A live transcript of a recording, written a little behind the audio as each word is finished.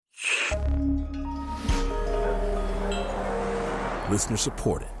Listener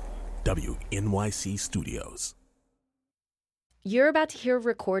supported. WNYC Studios. You're about to hear a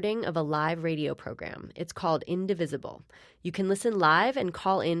recording of a live radio program. It's called Indivisible. You can listen live and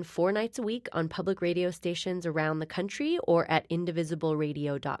call in 4 nights a week on public radio stations around the country or at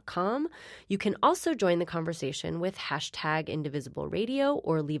indivisibleradio.com. You can also join the conversation with hashtag #IndivisibleRadio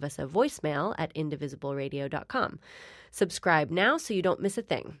or leave us a voicemail at indivisibleradio.com. Subscribe now so you don't miss a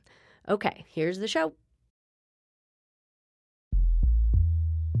thing. Okay, here's the show.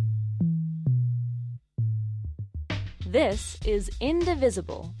 This is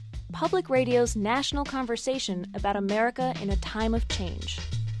Indivisible, public radio's national conversation about America in a time of change.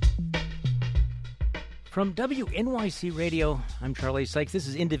 From WNYC Radio, I'm Charlie Sykes. This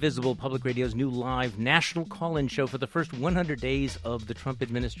is Indivisible, public radio's new live national call-in show for the first 100 days of the Trump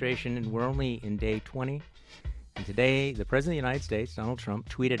administration, and we're only in day 20. And today, the President of the United States, Donald Trump,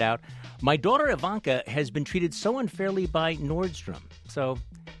 tweeted out, "My daughter Ivanka has been treated so unfairly by Nordstrom." So,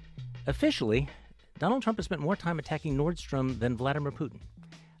 officially, Donald Trump has spent more time attacking Nordstrom than Vladimir Putin.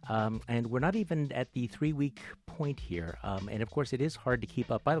 And we're not even at the 3-week point here. And, of course, it is hard to keep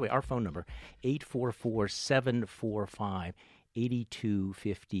up. By the way, our phone number,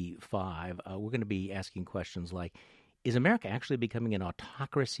 844-745-8255. We're going to be asking questions like, is America actually becoming an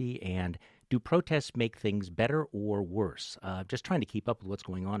autocracy? And do protests make things better or worse? Just trying to keep up with what's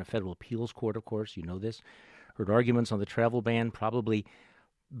going on. A federal appeals court, of course, you know this. Heard arguments on the travel ban, probably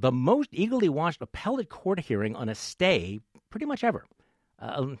the most eagerly watched appellate court hearing on a stay pretty much ever.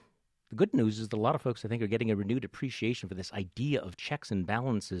 The good news is that a lot of folks, I think, are getting a renewed appreciation for this idea of checks and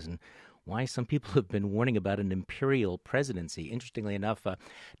balances and why some people have been warning about an imperial presidency. Interestingly enough,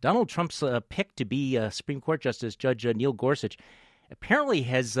 Donald Trump's pick to be Supreme Court Justice, Judge Neil Gorsuch, apparently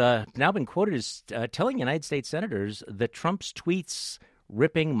has now been quoted as telling United States senators that Trump's tweets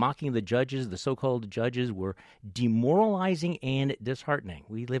ripping, mocking the judges, the so-called judges, were demoralizing and disheartening.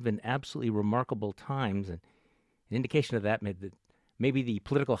 We live in absolutely remarkable times, and an indication of that, maybe the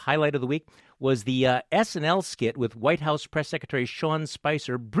political highlight of the week, was the SNL skit with White House Press Secretary Sean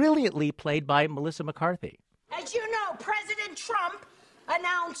Spicer, brilliantly played by Melissa McCarthy. As you know, President Trump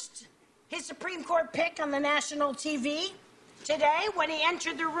announced his Supreme Court pick on the national TV. Today, when he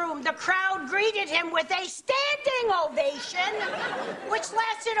entered the room, the crowd greeted him with a standing ovation, which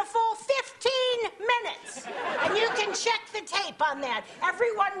lasted a full 15 minutes. And you can check the tape on that.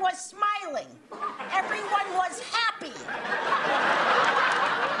 Everyone was smiling. Everyone was happy.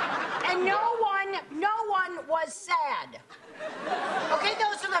 And no one was sad. Okay,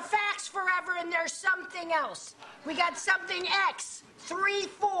 those are the facts forever, and there's something else. We got something X,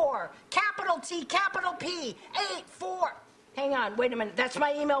 3-4, capital T, capital P, 8-4. Hang on, wait a minute. That's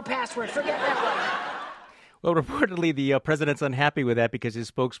my email password. Forget that Well, one. reportedly, the president's unhappy with that because his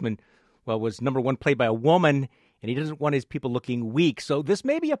spokesman, was number one played by a woman, and he doesn't want his people looking weak. So this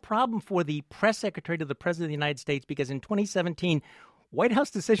may be a problem for the press secretary to the President of the United States because in 2017, White House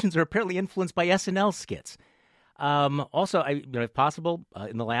decisions are apparently influenced by SNL skits. Also, if possible,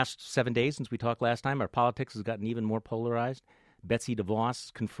 in the last 7 days since we talked last time, our politics has gotten even more polarized. Betsy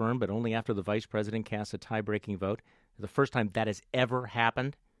DeVos confirmed, but only after the vice president cast a tie-breaking vote. The first time that has ever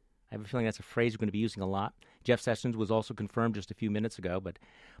happened. I have a feeling that's a phrase we're going to be using a lot. Jeff Sessions was also confirmed just a few minutes ago, but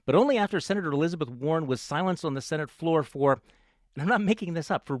only after Senator Elizabeth Warren was silenced on the Senate floor for, and I'm not making this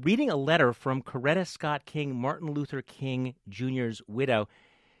up, for reading a letter from Coretta Scott King, Martin Luther King Jr.'s widow,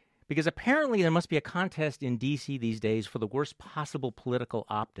 because apparently there must be a contest in D.C. these days for the worst possible political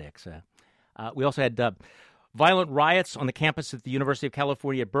optics. We also had violent riots on the campus at the University of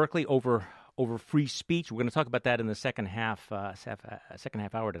California at Berkeley over free speech. We're going to talk about that in the second half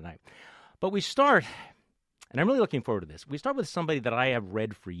hour tonight. But we start, and I'm really looking forward to this, we start with somebody that I have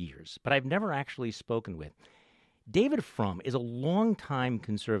read for years, but I've never actually spoken with. David Frum is a longtime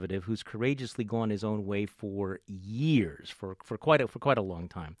conservative who's courageously gone his own way for years, for quite a long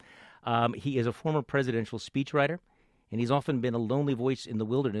time. He is a former presidential speechwriter, and he's often been a lonely voice in the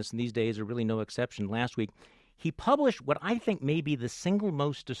wilderness, and these days are really no exception. Last week, he published what I think may be the single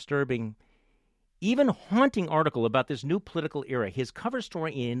most disturbing, even haunting article about this new political era. His cover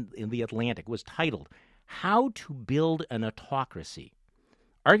story in The Atlantic was titled, "How to Build an Autocracy,"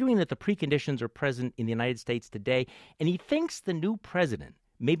 arguing that the preconditions are present in the United States today, and he thinks the new president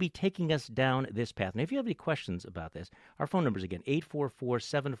may be taking us down this path. Now, if you have any questions about this, our phone number is, again,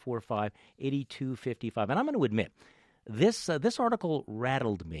 844-745-8255. And I'm going to admit, this article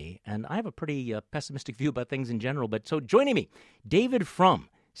rattled me, and I have a pretty pessimistic view about things in general. But so joining me, David Frum,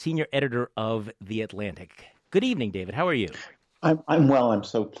 senior editor of The Atlantic. Good evening, David. How are you? I'm well. I'm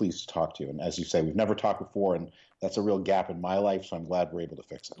so pleased to talk to you. And as you say, we've never talked before, and that's a real gap in my life. So I'm glad we're able to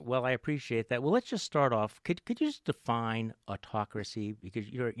fix it. Well, I appreciate that. Well, let's just start off. Could you just define autocracy? Because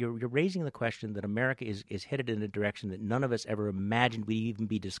you're raising the question that America is headed in a direction that none of us ever imagined we'd even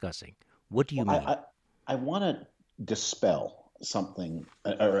be discussing. What do you mean? I want to dispel something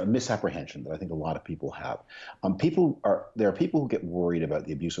or a misapprehension that I think a lot of people have. There are people who get worried about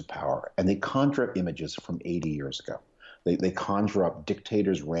the abuse of power, and they conjure up images from 80 years ago. They conjure up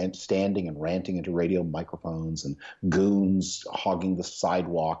dictators standing and ranting into radio microphones and goons hogging the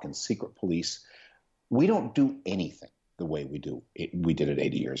sidewalk and secret police. We don't do anything the way we did it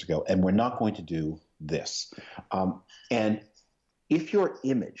 80 years ago, and we're not going to do this. And if your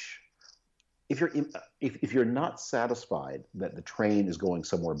image, if you're not satisfied that the train is going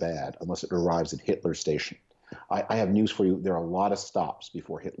somewhere bad unless it arrives at Hitler Station, I have news for you. There are a lot of stops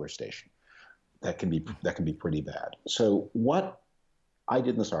before Hitler Station. That can be pretty bad. So what I did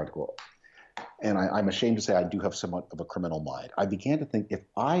in this article, and I'm ashamed to say I do have somewhat of a criminal mind. I began to think, if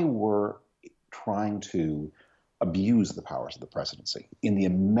I were trying to abuse the powers of the presidency in the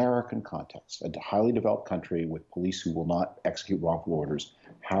American context, a highly developed country with police who will not execute wrongful orders,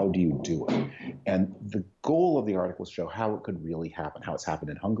 how do you do it? And the goal of the article is to show how it could really happen, how it's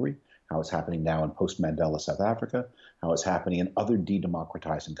happened in Hungary, how it's happening now in post-Mandela South Africa, how it's happening in other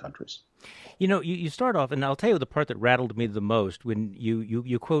de-democratizing countries. You know, you start off, and I'll tell you the part that rattled me the most when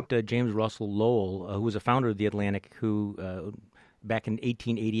you quote James Russell Lowell, who was a founder of The Atlantic, who back in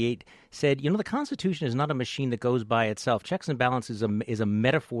 1888 said, you know, the Constitution is not a machine that goes by itself. Checks and balances is a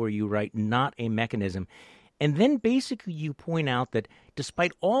metaphor, you write, not a mechanism. And then basically you point out that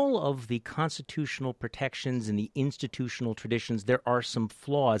despite all of the constitutional protections and the institutional traditions, there are some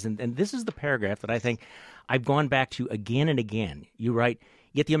flaws. And this is the paragraph that I think I've gone back to again and again. You write,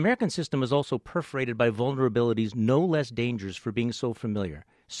 yet the American system is also perforated by vulnerabilities no less dangerous for being so familiar.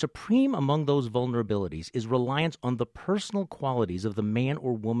 Supreme among those vulnerabilities is reliance on the personal qualities of the man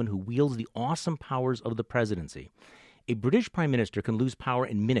or woman who wields the awesome powers of the presidency. A British prime minister can lose power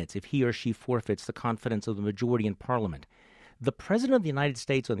in minutes if he or she forfeits the confidence of the majority in parliament. The president of the United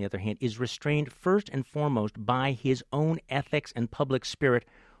States, on the other hand, is restrained first and foremost by his own ethics and public spirit.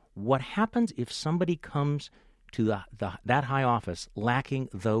 What happens if somebody comes to that high office lacking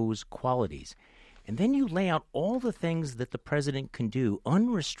those qualities? And then you lay out all the things that the president can do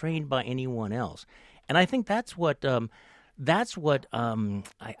unrestrained by anyone else. And I think that's what I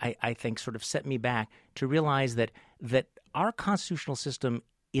think sort of set me back to realize that our constitutional system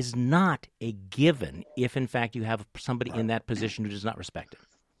is not a given if, in fact, you have somebody in that position who does not respect it.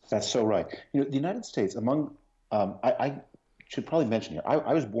 That's so right. You know, the United States, I should probably mention here,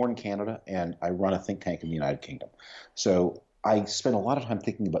 I was born in Canada, and I run a think tank in the United Kingdom. So I spent a lot of time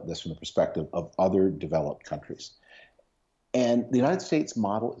thinking about this from the perspective of other developed countries. And the United States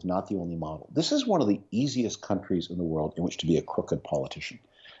model is not the only model. This is one of the easiest countries in the world in which to be a crooked politician.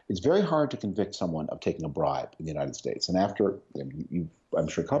 It's very hard to convict someone of taking a bribe in the United States. And after, I'm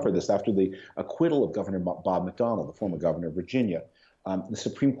sure covered this, after the acquittal of Governor Bob McDonnell, the former governor of Virginia, the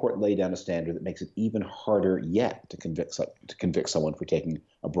Supreme Court laid down a standard that makes it even harder yet to convict someone for taking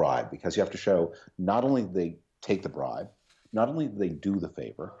a bribe, because you have to show not only did they take the bribe, not only did they do the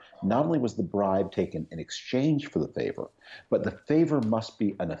favor, not only was the bribe taken in exchange for the favor, but the favor must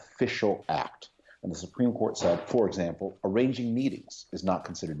be an official act. And the Supreme Court said, for example, arranging meetings is not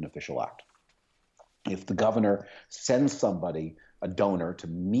considered an official act. If the governor sends somebody, a donor, to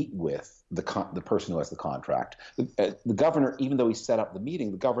meet with the person who has the contract, the governor, even though he set up the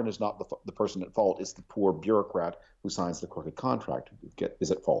meeting, the governor is not the person at fault. It's the poor bureaucrat who signs the crooked contract who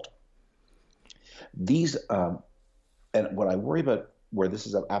is at fault. These and what I worry about where this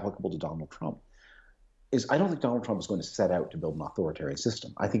is applicable to Donald Trump is I don't think Donald Trump is going to set out to build an authoritarian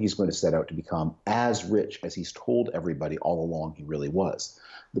system. I think he's going to set out to become as rich as he's told everybody all along he really was.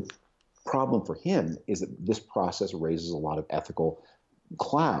 The problem for him is that this process raises a lot of ethical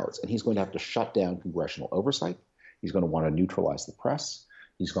clouds, and he's going to have to shut down congressional oversight. He's going to want to neutralize the press.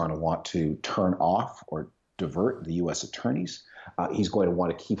 He's going to want to turn off or divert the U.S. attorneys. He's going to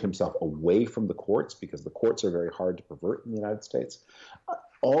want to keep himself away from the courts because the courts are very hard to pervert in the United States,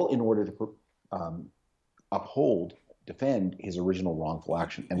 all in order to defend his original wrongful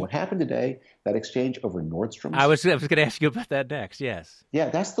action. And what happened today, that exchange over Nordstrom. I was going to ask you about that next, yes. Yeah,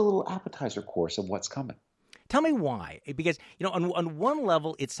 that's the little appetizer course of what's coming. Tell me why. Because, you know, on one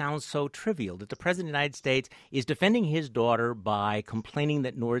level, it sounds so trivial that the President of the United States is defending his daughter by complaining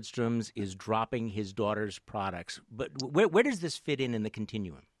that Nordstrom's is dropping his daughter's products. But where does this fit in the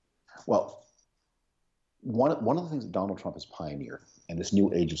continuum? Well, one of the things that Donald Trump has pioneered, and this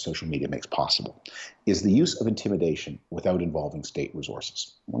new age of social media makes possible, is the use of intimidation without involving state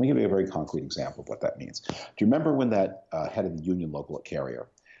resources. Let me give you a very concrete example of what that means. Do you remember when that head of the union local at Carrier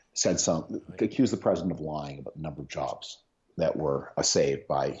accused the president of lying about the number of jobs that were saved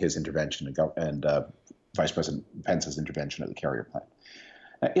by his intervention and Vice President Pence's intervention at the Carrier plant?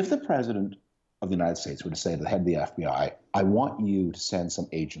 Now, if the president of the United States were to say to the head of the FBI, I want you to send some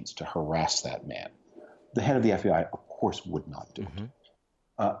agents to harass that man, the head of the FBI, of course, would not do it.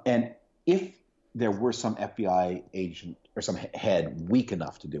 And if there were some FBI agent or some head weak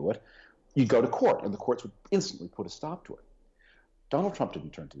enough to do it, you'd go to court, and the courts would instantly put a stop to it. Donald Trump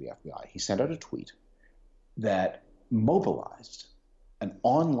didn't turn to the FBI. He sent out a tweet that mobilized an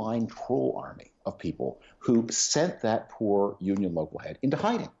online troll army of people who sent that poor union local head into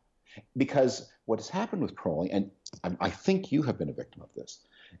hiding. Because what has happened with trolling, and I think you have been a victim of this,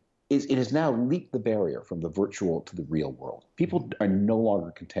 is it has now leaped the barrier from the virtual to the real world. People are no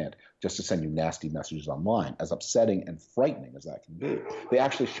longer content just to send you nasty messages online, as upsetting and frightening as that can be. They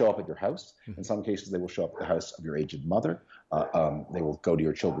actually show up at your house. In some cases, they will show up at the house of your aged mother. They will go to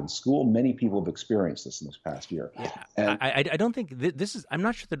your children's school. Many people have experienced this in this past year. Yeah. And I don't think this is – I'm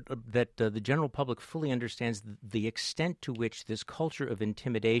not sure that the general public fully understands the extent to which this culture of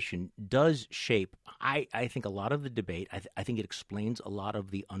intimidation does shape, I think, a lot of the debate. I think it explains a lot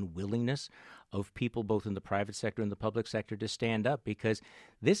of the unwillingness of people both in the private sector and the public sector to stand up, because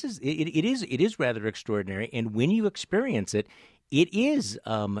this is it is rather extraordinary, and when you experience it, it's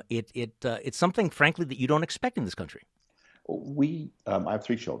something, frankly, that you don't expect in this country. I have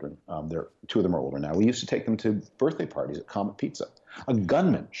 3 children. 2 of them are older now. We used to take them to birthday parties at Comet Pizza. A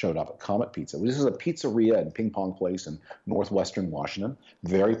gunman showed up at Comet Pizza. This is a pizzeria and ping pong place in northwestern Washington,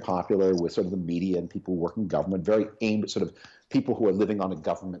 very popular with sort of the media and people who work in government, very aimed at sort of people who are living on a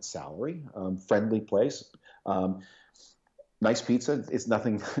government salary, friendly place. Nice pizza. It's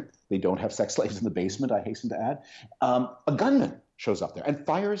nothing. They don't have sex slaves in the basement, I hasten to add. A gunman shows up there and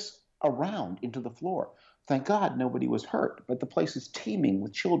fires a round into the floor. Thank God nobody was hurt, but the place is teeming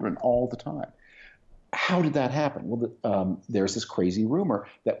with children all the time. How did that happen? Well, there's this crazy rumor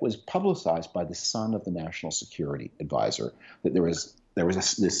that was publicized by the son of the national security advisor that there was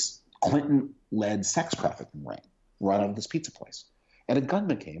this Clinton-led sex trafficking ring run out of this pizza place. And a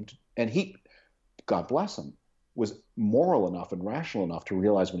gunman came, and he, God bless him, was moral enough and rational enough to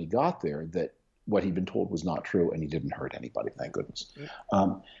realize when he got there that what he'd been told was not true, and he didn't hurt anybody, thank goodness.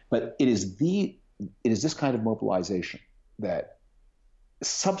 But it is this kind of mobilization that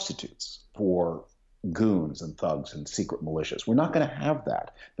substitutes for goons and thugs and secret militias. We're not going to have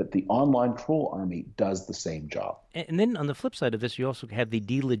that, but the online troll army does the same job. And then on the flip side of this, you also have the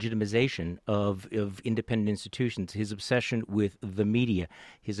delegitimization of independent institutions, his obsession with the media,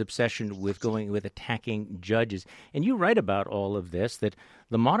 his obsession with attacking judges. And you write about all of this, that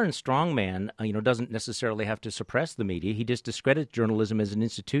the modern strongman, doesn't necessarily have to suppress the media. He just discredits journalism as an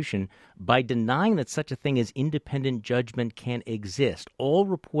institution by denying that such a thing as independent judgment can exist. All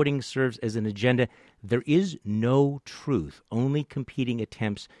reporting serves as an agenda. There is no truth, only competing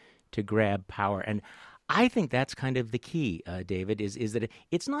attempts to grab power. And I think that's kind of the key, David, is that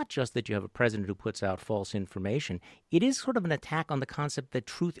it's not just that you have a president who puts out false information. It is sort of an attack on the concept that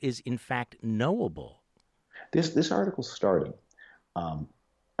truth is, in fact, knowable. This article started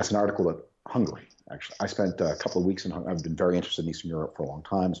as an article about Hungary, actually. I spent a couple of weeks in Hungary. I've been very interested in Eastern Europe for a long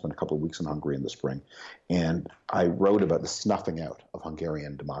time. I spent a couple of weeks in Hungary in the spring. And I wrote about the snuffing out of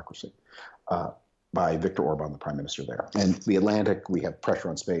Hungarian democracy by Viktor Orban, the prime minister there. And the Atlantic, we have pressure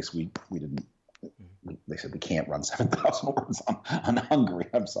on space. We didn't. They said we can't run 7,000 words on Hungary.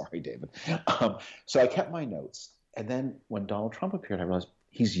 I'm sorry, David. So I kept my notes. And then when Donald Trump appeared, I realized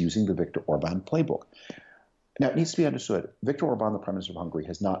he's using the Viktor Orban playbook. Now, it needs to be understood, Viktor Orban, the prime minister of Hungary,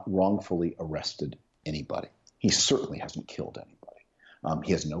 has not wrongfully arrested anybody. He certainly hasn't killed anybody.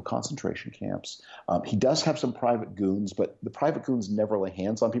 He has no concentration camps. He does have some private goons, but the private goons never lay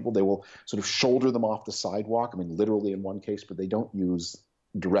hands on people. They will sort of shoulder them off the sidewalk. I mean, literally in one case, but they don't use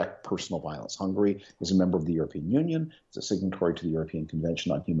direct personal violence. Hungary is a member of the European Union. It's a signatory to the European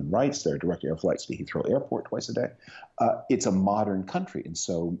Convention on Human Rights. There are direct air flights to Heathrow Airport twice a day. It's a modern country, and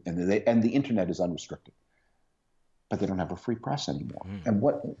the internet is unrestricted. But they don't have a free press anymore. And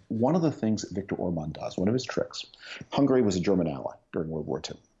one of the things that Viktor Orban does, one of his tricks, Hungary was a German ally during World War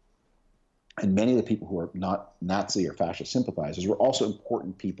II. And many of the people who are not Nazi or fascist sympathizers were also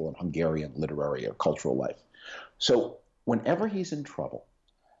important people in Hungarian literary or cultural life. So whenever he's in trouble,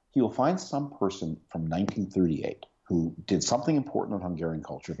 he will find some person from 1938 who did something important in Hungarian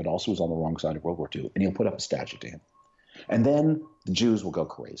culture, but also was on the wrong side of World War II, and he'll put up a statue to him. And then the Jews will go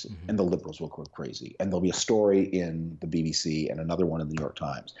crazy, and the liberals will go crazy, and there'll be a story in the BBC and another one in the New York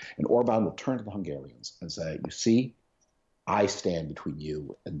Times. And Orban will turn to the Hungarians and say, you see, I stand between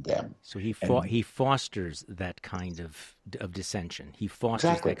you and them. So he fosters that kind of dissension. He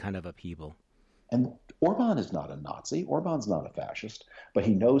fosters that kind of upheaval. And Orban is not a Nazi. Orban's not a fascist, but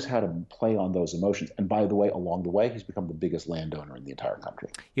he knows how to play on those emotions. And by the way, along the way, he's become the biggest landowner in the entire country.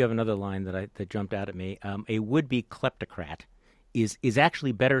 You have another line that jumped out at me. A would-be kleptocrat is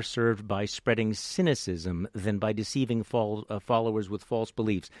actually better served by spreading cynicism than by deceiving followers with false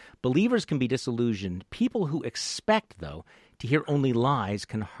beliefs. Believers can be disillusioned. People who expect, though, to hear only lies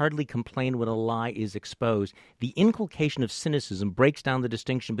can hardly complain when a lie is exposed. The inculcation of cynicism breaks down the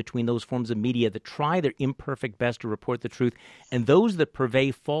distinction between those forms of media that try their imperfect best to report the truth and those that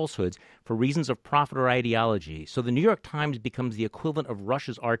purvey falsehoods for reasons of profit or ideology. So the New York Times becomes the equivalent of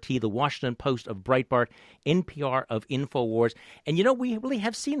Russia's RT, the Washington Post of Breitbart, NPR of InfoWars. And, we really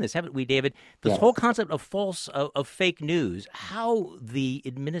have seen this, haven't we, David? This whole concept of fake news, how the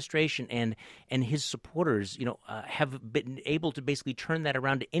administration and his supporters, have been able to basically turn that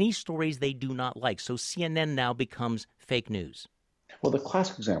around to any stories they do not like. So CNN now becomes fake news. Well, the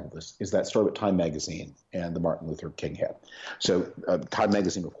classic example of this is that story about Time Magazine and the Martin Luther King head. So Time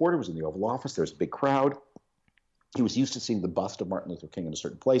Magazine reporter was in the Oval Office. There's a big crowd. He was used to seeing the bust of Martin Luther King in a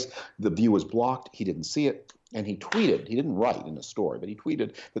certain place. The view was blocked. He didn't see it. And he tweeted, he didn't write in a story, but he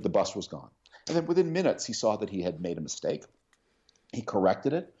tweeted that the bust was gone. And then within minutes, he saw that he had made a mistake. He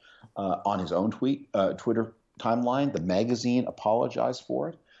corrected it on his own Twitter timeline. The magazine apologized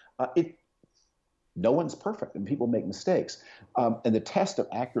for it. No one's perfect, and people make mistakes. And the test of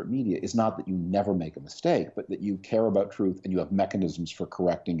accurate media is not that you never make a mistake, but that you care about truth and you have mechanisms for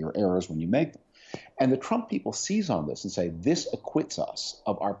correcting your errors when you make them. And the Trump people seize on this and say, this acquits us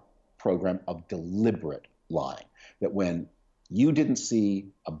of our program of deliberate lying, that when you didn't see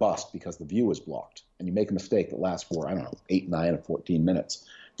a bust because the view was blocked and you make a mistake that lasts for, 8, 9, or 14 minutes,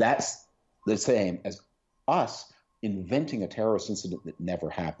 that's the same as us inventing a terrorist incident that never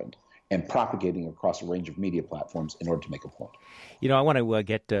happened and propagating across a range of media platforms in order to make a point. I want to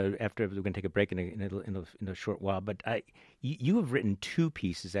get after we're going to take a break in a short while, but you have written 2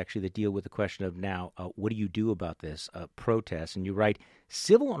 pieces actually that deal with the question of now what do you do about this protest? And you write,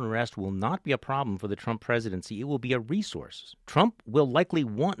 civil unrest will not be a problem for the Trump presidency. It will be a resource. Trump will likely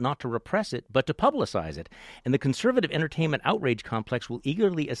want not to repress it, but to publicize it. And the conservative entertainment outrage complex will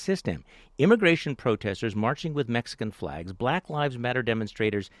eagerly assist him. Immigration protesters marching with Mexican flags, Black Lives Matter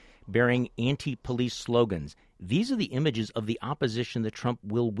demonstrators bearing anti-police slogans. These are the images of the opposition that Trump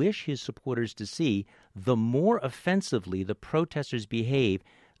will wish his supporters to see. The more offensively the protesters behave,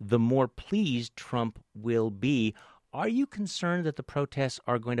 the more pleased Trump will be. Are you concerned that the protests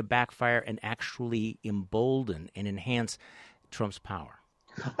are going to backfire and actually embolden and enhance Trump's power?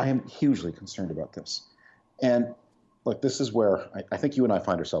 I am hugely concerned about this. And look, this is where I think you and I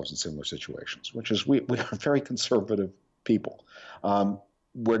find ourselves in similar situations, which is we are very conservative people.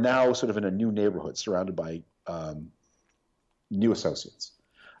 We're now sort of in a new neighborhood surrounded by new associates.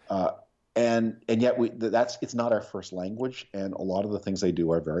 And yet it's not our first language, and a lot of the things they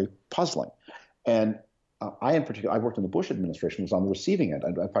do are very puzzling. And I, in particular, I worked in the Bush administration, was on the receiving end.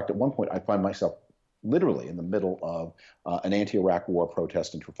 In fact, at one point, I find myself literally in the middle of an anti-Iraq war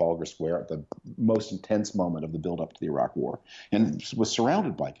protest in Trafalgar Square at the most intense moment of the build-up to the Iraq war, and was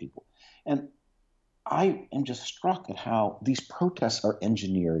surrounded by people. And I am just struck at how these protests are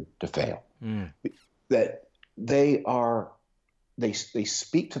engineered to fail. That they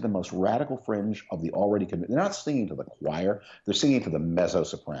speak to the most radical fringe of the already committed. They're not singing to the choir; they're singing to the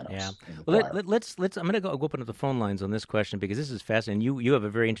mezzo-sopranos. Yeah. Well, let's. I'm going to go open up the phone lines on this question because this is fascinating. You have a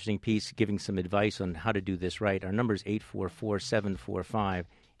very interesting piece giving some advice on how to do this right. Our number is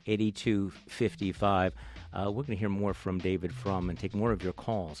 844-745-8255. We're going to hear more from David Frum and take more of your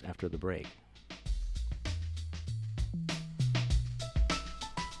calls after the break.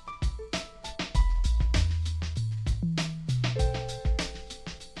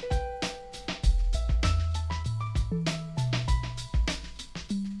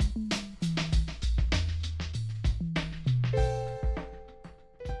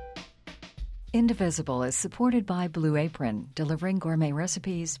 Indivisible is supported by Blue Apron, delivering gourmet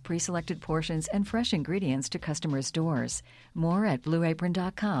recipes, pre-selected portions, and fresh ingredients to customers' doors. More at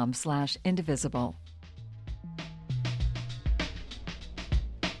blueapron.com/indivisible.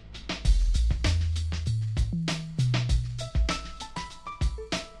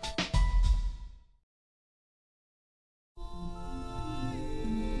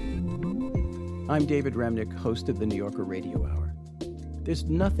 I'm David Remnick, host of the New Yorker Radio Hour. There's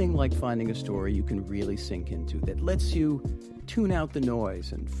nothing like finding a story you can really sink into that lets you tune out the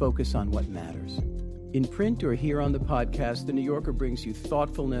noise and focus on what matters. In print or here on the podcast, The New Yorker brings you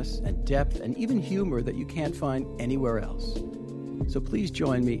thoughtfulness and depth and even humor that you can't find anywhere else. So please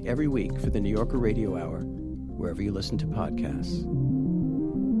join me every week for the New Yorker Radio Hour, wherever you listen to podcasts.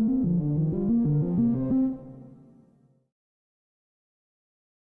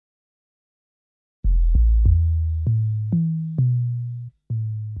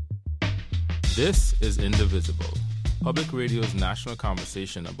 This is Indivisible, Public Radio's national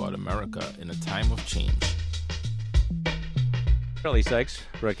conversation about America in a time of change. Charlie Sykes,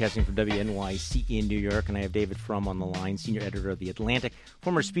 broadcasting from WNYC in New York, and I have David Frum on the line, senior editor of The Atlantic,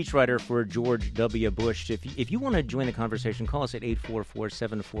 former speechwriter for George W. Bush. If you want to join the conversation, call us at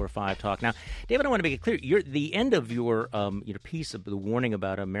 844-745-TALK. Now, David, I want to make it clear, the end of your piece of the warning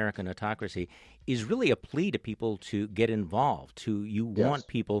about American autocracy is really a plea to people to get involved, want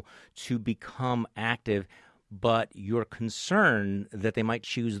people to become active, but you're concerned that they might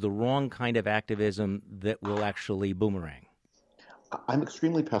choose the wrong kind of activism that will actually boomerang. I'm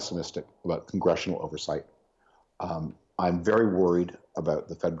extremely pessimistic about congressional oversight. I'm very worried about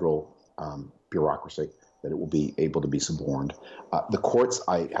the federal bureaucracy, that it will be able to be suborned. The courts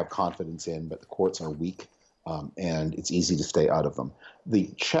I have confidence in, but the courts are weak, and it's easy to stay out of them. The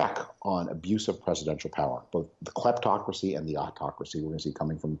check on abuse of presidential power, both the kleptocracy and the autocracy we're going to see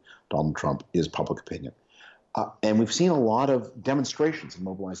coming from Donald Trump, is public opinion. And we've seen a lot of demonstrations and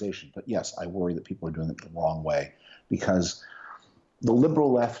mobilization. But yes, I worry that people are doing it the wrong way, because the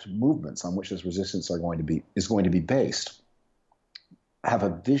liberal left movements on which this resistance is going to be based have a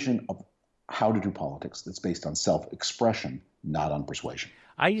vision of how to do politics that's based on self-expression, not on persuasion.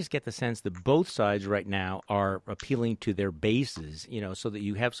 I just get the sense that both sides right now are appealing to their bases, so that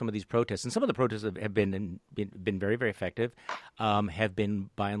you have some of these protests. And some of the protests have been very, very effective, have been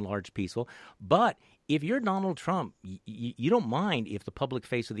by and large peaceful. But if you're Donald Trump, you don't mind if the public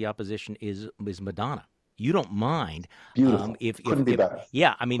face of the opposition is Madonna. You don't mind. Beautiful. Couldn't be better.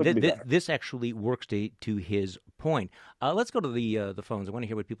 Yeah, I mean, this actually works to his point. Let's go to the phones. I want to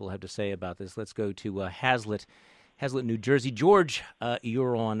hear what people have to say about this. Let's go to Hazlitt, New Jersey. George,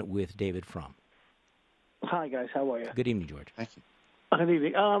 you're on with David Frum. Hi, guys. How are you? Good evening, George. Thank you. Good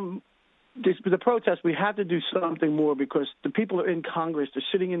evening. The protest, we have to do something more, because the people are in Congress. They're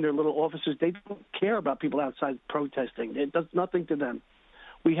sitting in their little offices. They don't care about people outside protesting. It does nothing to them.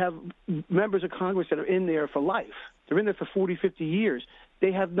 We have members of Congress that are in there for life. They're in there for 40, 50 years.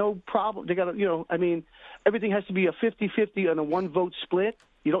 They have no problem. They got to, everything has to be a 50-50 on a one-vote split.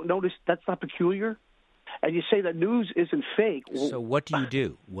 You don't notice that's not peculiar? And you say that news isn't fake. So what do you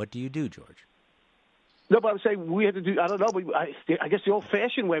do? What do you do, George? No, but I'm saying we have to do, I don't know, but I guess the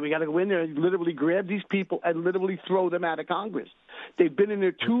old-fashioned way, we got to go in there and literally grab these people and literally throw them out of Congress. They've been in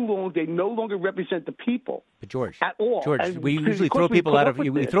there too long. They no longer represent the people. But George, at all. We usually throw people out of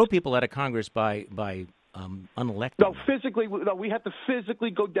Congress by unelected. No, physically. No, we have to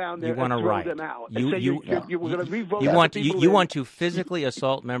physically go down there and throw them out. You want to physically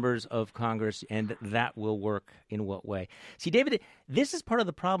assault members of Congress, and that will work in what way? See, David, this is part of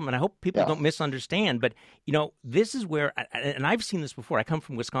the problem, and I hope people don't misunderstand. But this is where, and I've seen this before. I come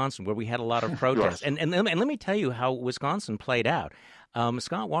from Wisconsin, where we had a lot of protests, and let me tell you how Wisconsin played out.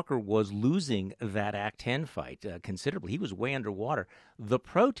 Scott Walker was losing that Act 10 fight considerably. He was way underwater. The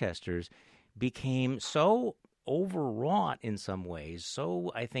protesters became so overwrought in some ways, so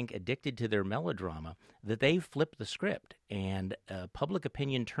I think addicted to their melodrama, that they flipped the script, and public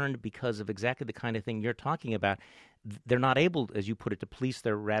opinion turned because of exactly the kind of thing you're talking about. They're not able, as you put it, to police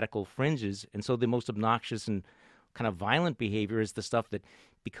their radical fringes, and so the most obnoxious and kind of violent behavior is the stuff that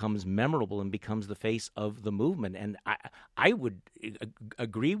becomes memorable and becomes the face of the movement. And I would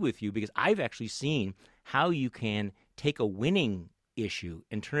agree with you, because I've actually seen how you can take a winning issue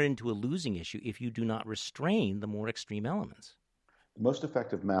and turn it into a losing issue if you do not restrain the more extreme elements. The most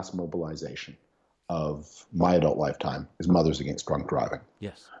effective mass mobilization of my adult lifetime is Mothers Against Drunk Driving.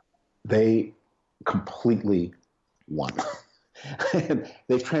 Yes. They completely won. And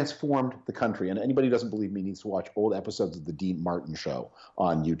they've transformed the country. And anybody who doesn't believe me needs to watch old episodes of the Dean Martin Show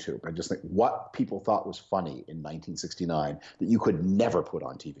on YouTube and just think what people thought was funny in 1969 that you could never put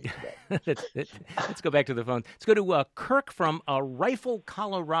on TV today. Let's go back to the phone. Let's go to Kirk from Rifle,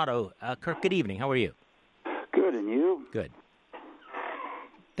 Colorado. Kirk, good evening. How are you? Good, and you? Good.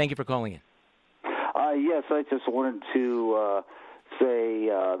 Thank you for calling in. Yes, I just wanted to say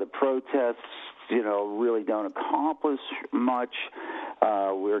the protests, really don't accomplish much.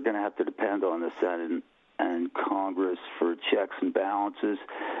 We're going to have to depend on the Senate and Congress for checks and balances.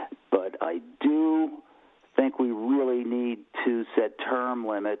 But I do think we really need to set term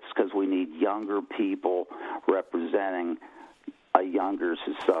limits because we need younger people representing a younger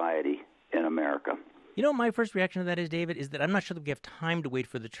society in America. You know, my first reaction to that is, David, is that I'm not sure that we have time to wait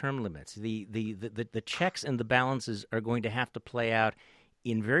for the term limits. The checks and the balances are going to have to play out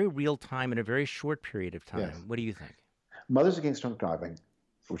in very real time in a very short period of time. Yes. What do you think? Mothers Against Drunk Driving,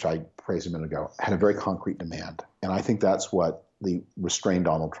 which I praised a minute ago, had a very concrete demand. And I think that's what the Restrain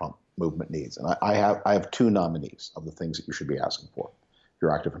Donald Trump movement needs. And I have two nominees of the things that you should be asking for if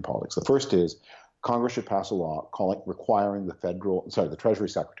you're active in politics. The first is Congress should pass a law requiring the Treasury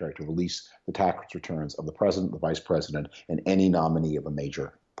Secretary to release the tax returns of the president, the vice president, and any nominee of a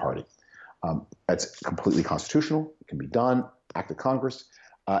major party. That's completely constitutional. It can be done, act of Congress,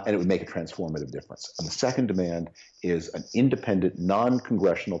 and it would make a transformative difference. And the second demand is an independent,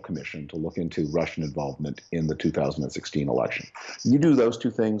 non-congressional commission to look into Russian involvement in the 2016 election. You do those two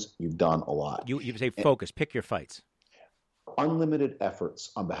things, you've done a lot. You say focus, pick your fights. Unlimited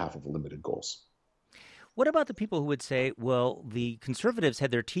efforts on behalf of limited goals. What about the people who would say, well, the conservatives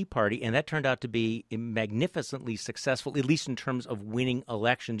had their Tea Party, and that turned out to be magnificently successful, at least in terms of winning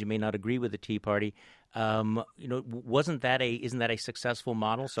elections? You may not agree with the Tea Party. Isn't that a successful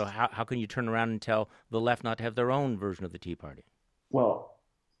model? So how can you turn around and tell the left not to have their own version of the Tea Party? Well,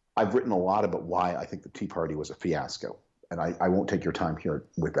 I've written a lot about why I think the Tea Party was a fiasco. And I won't take your time here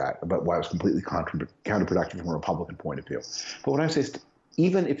with that, about why it was completely counterproductive from a Republican point of view. But what I say is,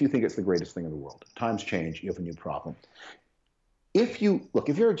 even if you think it's the greatest thing in the world, times change, you have a new problem. If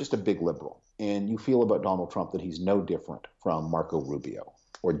you're just a big liberal and you feel about Donald Trump that he's no different from Marco Rubio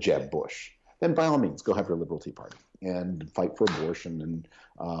or Jeb Bush, then by all means, go have your liberal Tea Party and fight for abortion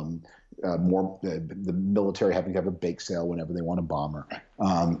and the military having to have a bake sale whenever they want a bomber,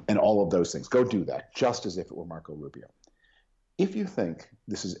 and all of those things. Go do that, just as if it were Marco Rubio. If you think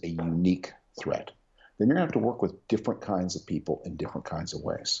this is a unique threat, then you're going to have to work with different kinds of people in different kinds of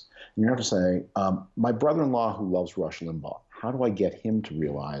ways. And you're going to have to say, my brother-in-law who loves Rush Limbaugh, how do I get him to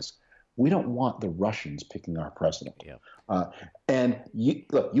realize we don't want the Russians picking our president? Yeah. And you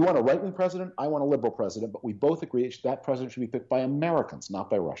want a right-wing president, I want a liberal president, but we both agree that president should be picked by Americans, not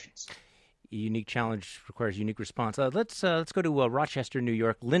by Russians. Unique challenge requires unique response. Let's go to Rochester, New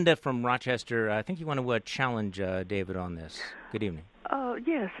York. Linda from Rochester, I think you want to challenge David on this. Good evening.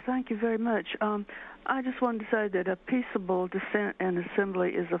 Yes, thank you very much. I just wanted to say that a peaceable dissent and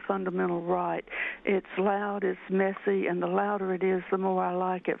assembly is a fundamental right. It's loud, it's messy, and the louder it is, the more I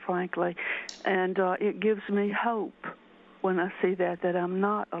like it, frankly. And it gives me hope when I see that I'm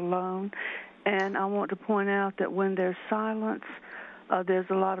not alone. And I want to point out that when there's silence, there's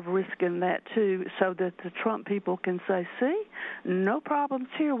a lot of risk in that, too, so that the Trump people can say, see, no problems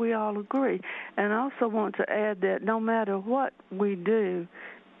here, we all agree. And I also want to add that no matter what we do,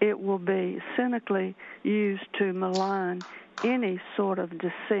 it will be cynically used to malign any sort of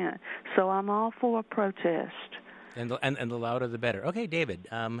dissent. So I'm all for a protest. And the louder the better. Okay, David.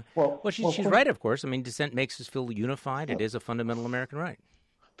 She's right, of course. I mean, dissent makes us feel unified. It is a fundamental American right.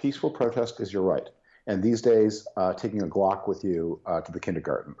 Peaceful protest is your right. And these days, taking a Glock with you to the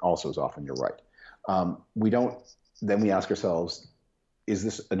kindergarten also is often your right. Then we ask ourselves,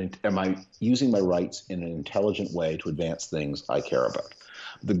 am I using my rights in an intelligent way to advance things I care about?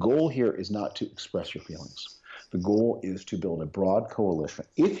 The goal here is not to express your feelings. The goal is to build a broad coalition.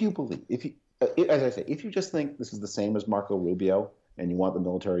 If you just think this is the same as Marco Rubio and you want the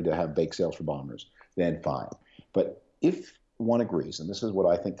military to have bake sales for bombers, then fine. But if one agrees, and this is what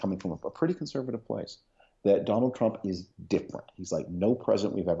I think coming from a pretty conservative place, that Donald Trump is different. He's like no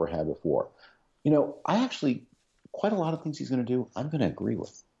president we've ever had before. Quite a lot of things he's going to do, I'm going to agree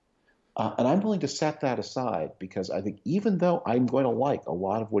with. And I'm willing to set that aside because I think even though I'm going to like a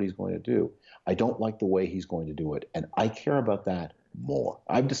lot of what he's going to do, I don't like the way he's going to do it. And I care about that more.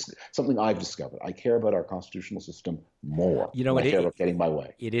 Something I've discovered. I care about our constitutional system more. I care about getting my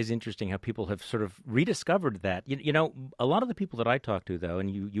way. It is interesting how people have sort of rediscovered that. A lot of the people that I talk to, though, and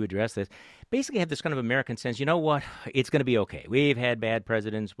you address this, basically have this kind of American sense, you know what, it's going to be okay. We've had bad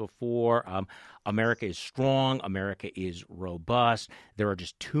presidents before. America is strong. America is robust. There are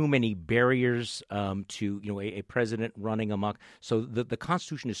just too many barriers to a president running amok. So the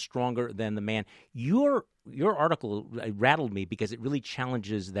Constitution is stronger than the man. Your article rattled me because it really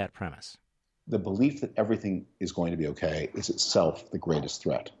challenges that premise. The belief that everything is going to be okay is itself the greatest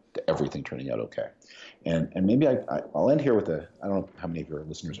threat to everything turning out okay. And maybe I'll end here with I don't know how many of your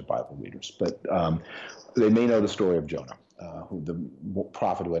listeners are Bible readers, but they may know the story of Jonah, the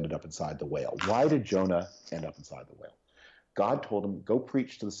prophet who ended up inside the whale. Why did Jonah end up inside the whale? God told him, go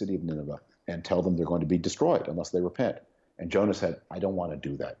preach to the city of Nineveh and tell them they're going to be destroyed unless they repent. And Jonah said, I don't want to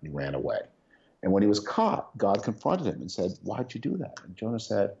do that. And he ran away. And when he was caught, God confronted him and said, "Why'd you do that?" And Jonah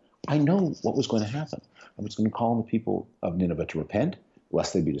said, "I know what was going to happen. I was going to call on the people of Nineveh to repent,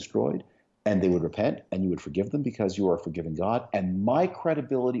 lest they be destroyed. And they would repent, and you would forgive them because you are a forgiving God. And my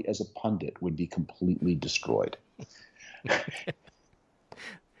credibility as a pundit would be completely destroyed."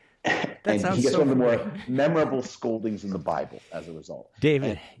 And he gets one of the more memorable scoldings in the Bible as a result.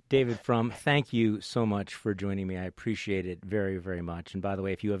 David Frum, thank you so much for joining me. I appreciate it very, very much. And by the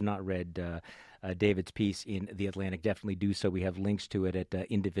way, if you have not read David's piece in The Atlantic, definitely do so. We have links to it at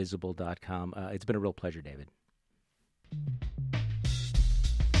indivisible.com. It's been a real pleasure, David.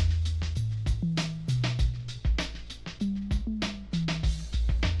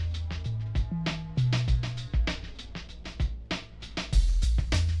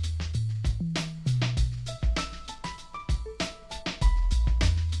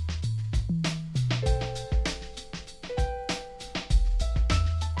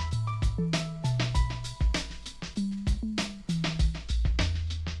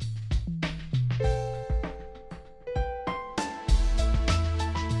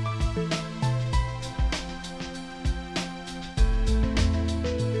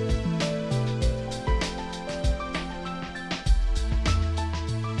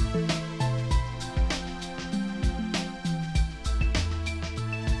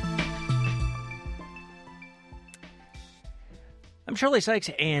 I'm Shirley Sykes,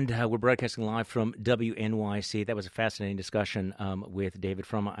 and we're broadcasting live from WNYC. That was a fascinating discussion with David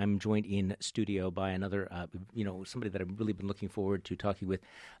Frum. I'm joined in studio by another, somebody that I've really been looking forward to talking with,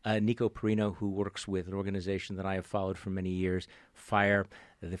 Nico Perino, who works with an organization that I have followed for many years, FIRE,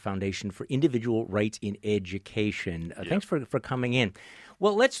 the Foundation for Individual Rights in Education. Thanks for coming in.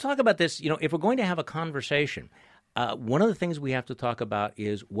 Well, let's talk about this. If we're going to have a conversation, one of the things we have to talk about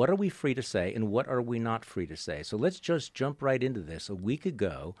is what are we free to say and what are we not free to say. So let's just jump right into this. A week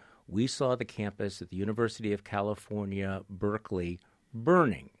ago, we saw the campus at the University of California, Berkeley,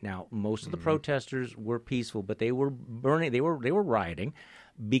 burning. Now, most of the protesters were peaceful, but they were burning. They were rioting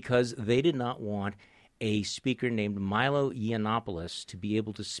because they did not want a speaker named Milo Yiannopoulos to be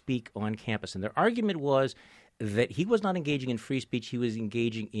able to speak on campus. And their argument was that he was not engaging in free speech; he was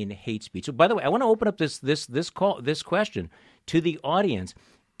engaging in hate speech. So, by the way, I want to open up this question to the audience: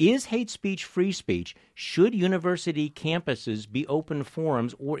 is hate speech free speech? Should university campuses be open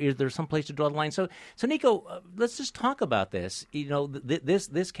forums, or is there some place to draw the line? So Nico, let's just talk about this.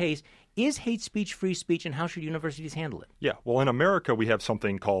 This case: is hate speech free speech, and how should universities handle it? Yeah, well, in America, we have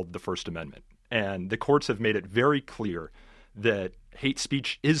something called the First Amendment, and the courts have made it very clear that hate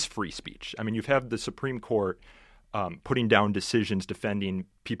speech is free speech. I mean, you've had the Supreme Court putting down decisions defending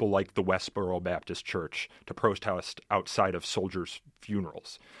people like the Westboro Baptist Church to protest outside of soldiers'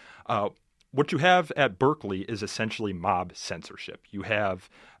 funerals. What you have at Berkeley is essentially mob censorship. You have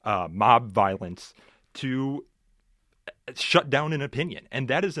mob violence to shut down an opinion, and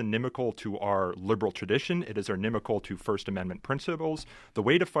that is inimical to our liberal tradition. It is inimical to First Amendment principles. The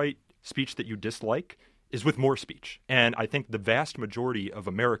way to fight speech that you dislike is with more speech. And I think the vast majority of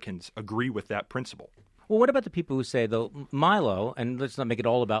Americans agree with that principle. Well, what about the people who say, though, Milo, and let's not make it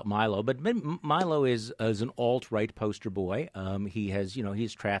all about Milo, but Milo is an alt-right poster boy.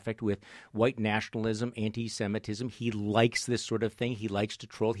 He's trafficked with white nationalism, anti-Semitism. He likes this sort of thing. He likes to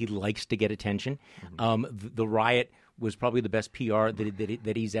troll. He likes to get attention. The riot was probably the best PR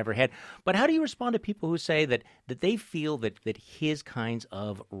that he's ever had. But how do you respond to people who say that they feel that his kinds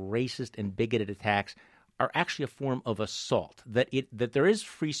of racist and bigoted attacks are actually a form of assault, that there is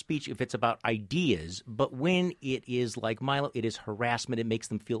free speech if it's about ideas, but when it is like Milo, it is harassment, it makes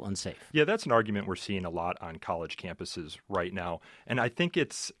them feel unsafe? Yeah, that's an argument we're seeing a lot on college campuses right now, and I think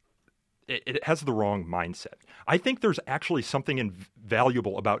it has the wrong mindset. I think there's actually something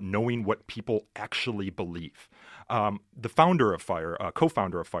invaluable about knowing what people actually believe. The founder of FIRE,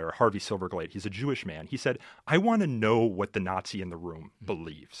 co-founder of FIRE, Harvey Silverglade, he's a Jewish man. He said, "I want to know what the Nazi in the room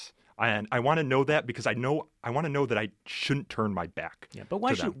believes. And I want to know that because I want to know that I shouldn't turn my back." Yeah, but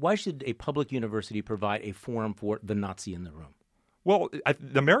why should a public university provide a forum for the Nazi in the room? Well,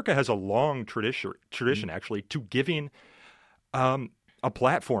 America has a long tradition actually to giving a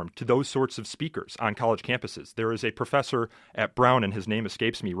platform to those sorts of speakers on college campuses. There is a professor at Brown, and his name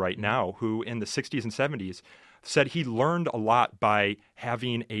escapes me right now, who in the 60s and 70s said he learned a lot by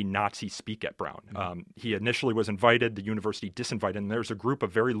having a Nazi speak at Brown. He initially was invited, the university disinvited, and there's a group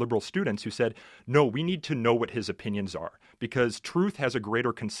of very liberal students who said, no, we need to know what his opinions are, because truth has a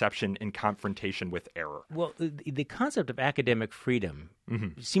greater conception in confrontation with error. Well, the concept of academic freedom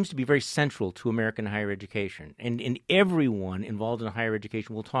seems to be very central to American higher education, and everyone involved in higher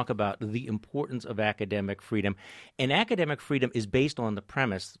education will talk about the importance of academic freedom, and academic freedom is based on the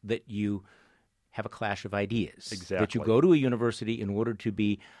premise that you have a clash of ideas. Exactly. That you go to a university in order to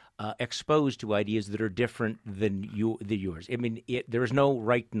be exposed to ideas that are different than yours. I mean, there is no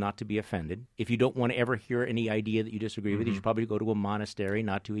right not to be offended. If you don't want to ever hear any idea that you disagree with, you should probably go to a monastery,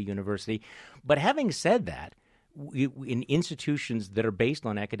 not to a university. But having said that, in institutions that are based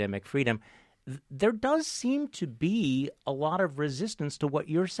on academic freedom, there does seem to be a lot of resistance to what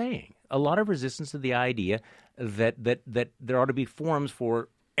you're saying, a lot of resistance to the idea that there ought to be forums for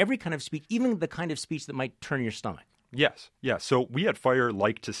every kind of speech, even the kind of speech that might turn your stomach. Yes. So we at FIRE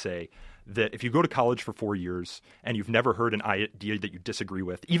like to say that if you go to college for 4 years and you've never heard an idea that you disagree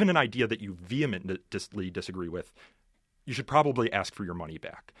with, even an idea that you vehemently disagree with, you should probably ask for your money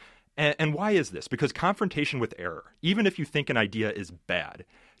back. And why is this? Because confrontation with error, even if you think an idea is bad,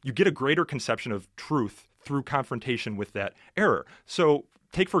 you get a greater conception of truth through confrontation with that error. So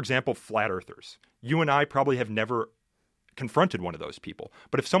take, for example, flat earthers. You and I probably have never confronted one of those people.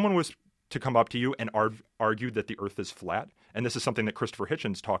 But if someone was to come up to you and argue that the earth is flat, and this is something that Christopher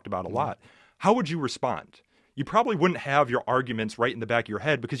Hitchens talked about a lot, how would you respond? You probably wouldn't have your arguments right in the back of your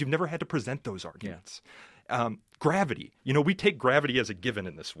head because you've never had to present those arguments. Gravity. We take gravity as a given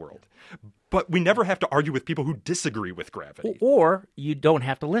in this world, but we never have to argue with people who disagree with gravity. Or you don't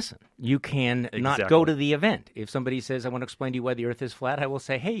have to listen. You can not go to the event. If somebody says, I want to explain to you why the earth is flat, I will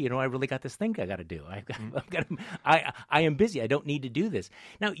say, hey, I really got this thing I got to do. I am busy. I don't need to do this.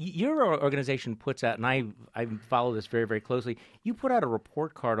 Now, your organization puts out, and I follow this very, very closely, you put out a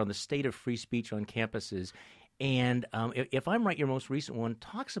report card on the state of free speech on campuses. And if I'm right, your most recent one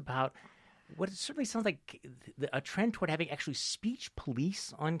talks about what it certainly sounds like a trend toward having actually speech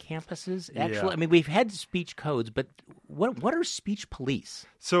police on campuses. I mean, we've had speech codes, but what are speech police?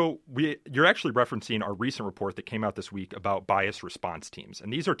 So you're actually referencing our recent report that came out this week about bias response teams.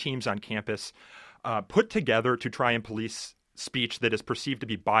 And these are teams on campus put together to try and police speech that is perceived to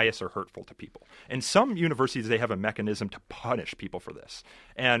be biased or hurtful to people. In some universities, they have a mechanism to punish people for this.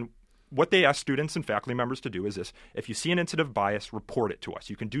 And what they ask students and faculty members to do is this: if you see an incident of bias, report it to us.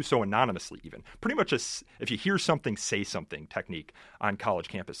 You can do so anonymously even. Pretty much if you hear something, say something technique on college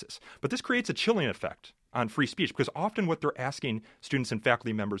campuses. But this creates a chilling effect on free speech because often what they're asking students and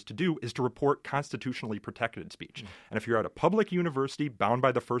faculty members to do is to report constitutionally protected speech. And if you're at a public university bound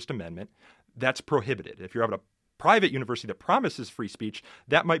by the First Amendment, that's prohibited. If you're at a private university that promises free speech,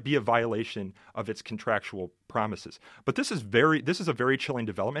 that might be a violation of its contractual promises. But this is a very chilling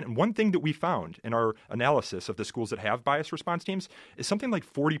development. And one thing that we found in our analysis of the schools that have bias response teams is something like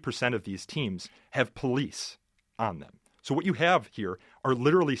 40% of these teams have police on them. So what you have here are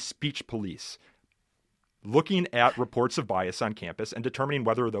literally speech police looking at reports of bias on campus and determining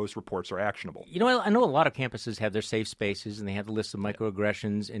whether those reports are actionable. I know a lot of campuses have their safe spaces and they have the list of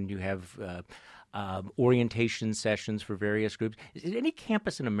microaggressions, and you have orientation sessions for various groups. Does any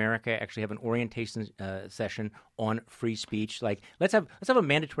campus in America actually have an orientation session on free speech? Like, let's have a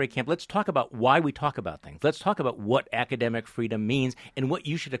mandatory camp. Let's talk about why we talk about things. Let's talk about what academic freedom means and what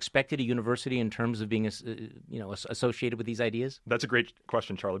you should expect at a university in terms of being associated with these ideas. That's a great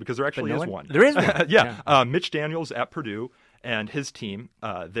question, Charlie, because there actually is one. There is one. Yeah. Mitch Daniels at Purdue and his team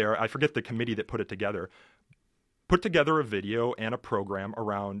there, I forget the committee that put together a video and a program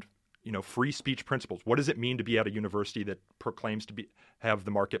around free speech principles. What does it mean to be at a university that proclaims to have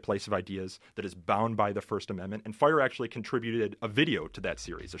the marketplace of ideas that is bound by the First Amendment? And FIRE actually contributed a video to that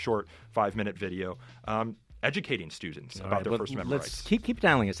series, a short 5-minute video, educating students about their First Amendment rights. Let's keep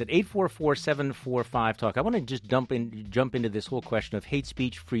dialing us at 844-745-TALK. I want to just jump into this whole question of hate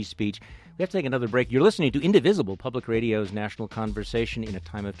speech, free speech. We have to take another break. You're listening to Indivisible, Public Radio's national conversation in a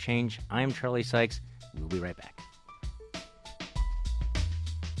time of change. I'm Charlie Sykes. We'll be right back.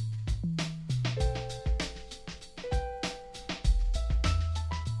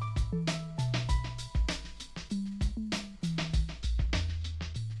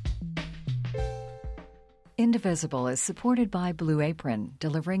 Indivisible is supported by Blue Apron,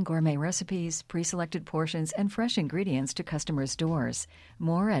 delivering gourmet recipes, pre-selected portions, and fresh ingredients to customers' doors.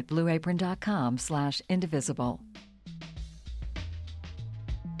 More at blueapron.com/indivisible.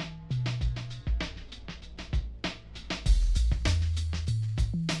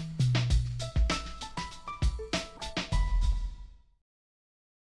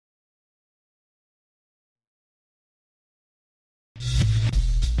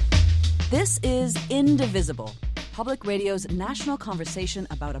 This is Indivisible, Public Radio's national conversation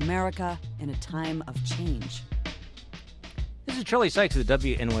about America in a time of change. This is Charlie Sykes of the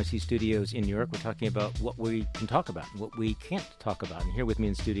WNYC studios in New York. We're talking about what we can talk about and what we can't talk about. And here with me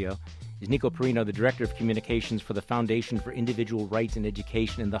in studio is Nico Perino, the Director of Communications for the Foundation for Individual Rights in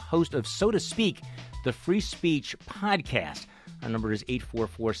Education and the host of So to Speak, the Free Speech podcast. Our number is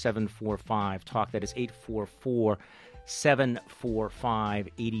 844-745-TALK. That is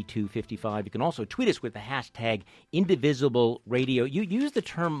 844-745-8255. You can also tweet us with the hashtag #IndivisiBleRadio. You used the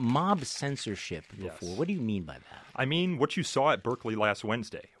term mob censorship before. Yes. What do you mean by that? I mean what you saw at Berkeley last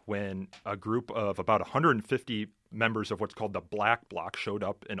Wednesday when a group of about 150 members of what's called the Black Bloc showed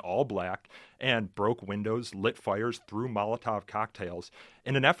up in all black and broke windows, lit fires, threw Molotov cocktails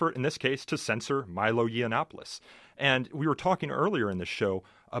in an effort, in this case, to censor Milo Yiannopoulos. And we were talking earlier in the show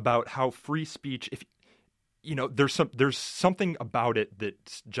about how free speech, if there's something about it that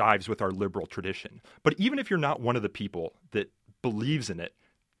jives with our liberal tradition. But even if you're not one of the people that believes in it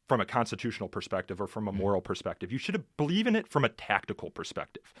from a constitutional perspective or from a moral perspective, you should believe in it from a tactical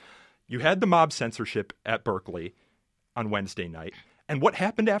perspective. You had the mob censorship at Berkeley on Wednesday night. And what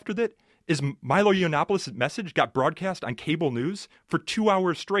happened after that is Milo Yiannopoulos' message got broadcast on cable news for 2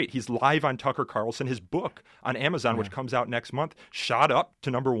 hours straight. He's live on Tucker Carlson. His book on Amazon, which comes out next month, shot up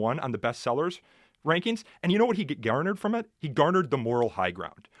to number 1 on the bestsellers rankings. And you know what he garnered from it? He garnered the moral high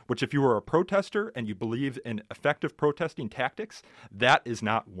ground, which if you were a protester and you believe in effective protesting tactics, that is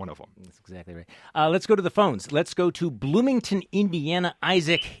not one of them. That's exactly right. Let's go to the phones. Let's go to Bloomington, Indiana.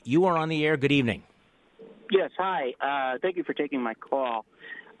 Isaac, you are on the air. Good evening. Yes, hi. Thank you for taking my call.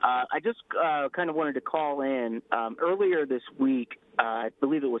 I just kind of wanted to call in. Earlier this week, I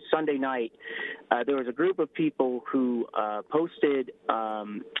believe it was Sunday night, there was a group of people who posted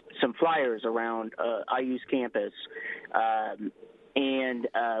some flyers around IU's campus. And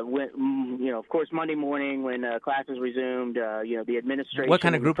of course, Monday morning when classes resumed, the administration. What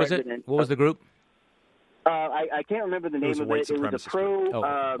kind of group was it? What was the group? I can't remember the name of it. It was a a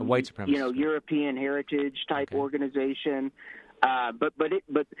white supremacist. European heritage type organization. But the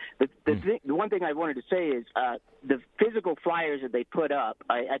one thing I wanted to say is the physical flyers that they put up.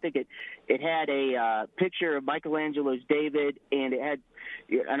 I think it had a picture of Michelangelo's David, and it had,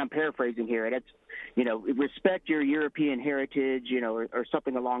 and I'm paraphrasing here, it had, respect your European heritage, or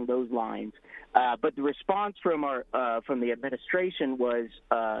something along those lines. But the response from the administration was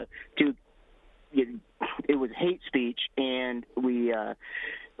it was hate speech, and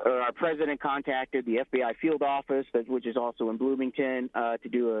our president contacted the FBI field office, which is also in Bloomington, to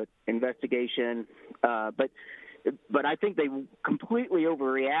do an investigation. But I think they completely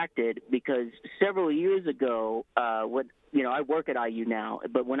overreacted because several years ago, I work at IU now,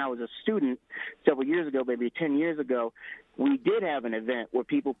 but when I was a student several years ago, maybe 10 years ago, we did have an event where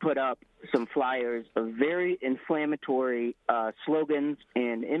people put up some flyers of very inflammatory slogans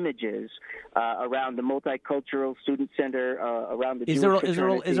and images around the multicultural student center, around the Jewish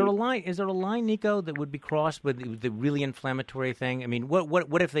fraternity. Is there a line, Nico, that would be crossed with the really inflammatory thing? I mean,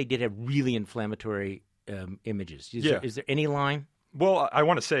 what if they did have really inflammatory images? Is there any line? Well, I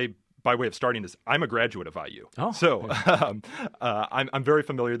want to say, by way of starting this, I'm a graduate of IU. Oh. So I'm very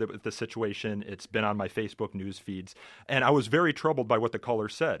familiar with the situation. It's been on my Facebook news feeds. And I was very troubled by what the caller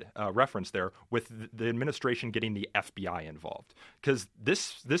said, referenced there, with the administration getting the FBI involved. Because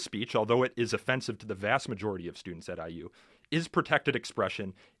this speech, although it is offensive to the vast majority of students at IU, is protected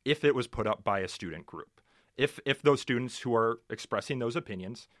expression if it was put up by a student group. If those students who are expressing those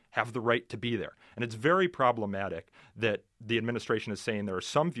opinions have the right to be there. And it's very problematic that the administration is saying there are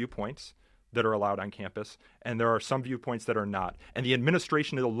some viewpoints that are allowed on campus and there are some viewpoints that are not. And the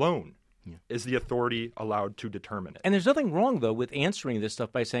administration alone is the authority allowed to determine it. And there's nothing wrong, though, with answering this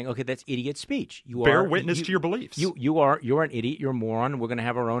stuff by saying, okay, that's idiot speech. Bear witness to your beliefs. You're an idiot, you're a moron, we're going to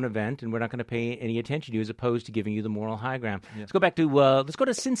have our own event, and we're not going to pay any attention to you as opposed to giving you the moral high ground. Yeah. Let's go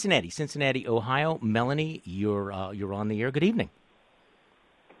to Cincinnati, Ohio. Melanie, you're on the air. Good evening.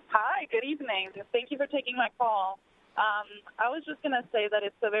 Hi, good evening. Thank you for taking my call. I was just going to say that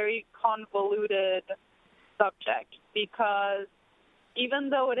it's a very convoluted subject because even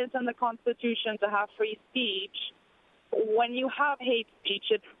though it is in the Constitution to have free speech, when you have hate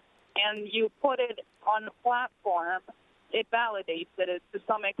speech and you put it on a platform, it validates it to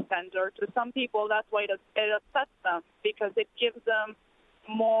some extent, or to some people that's why it upsets them, because it gives them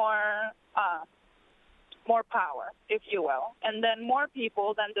more power, if you will. And then more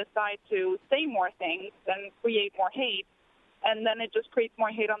people then decide to say more things and create more hate, and then it just creates more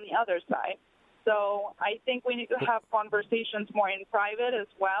hate on the other side. So I think we need to have conversations more in private as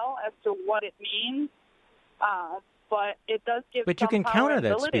well as to what it means. But it does give But some you can power counter and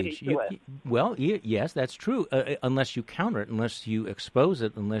that validity speech. to it. Yes, that's true, unless you counter it, unless you expose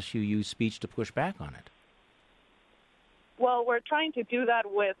it, unless you use speech to push back on it. Well, we're trying to do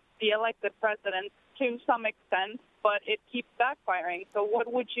that with the elected president to some extent, but it keeps backfiring. So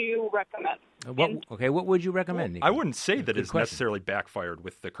what would you recommend? What would you recommend? I wouldn't say that it's question. necessarily backfired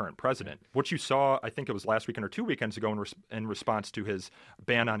with the current president. What you saw, I think it was last weekend or 2 weekends ago, in response to his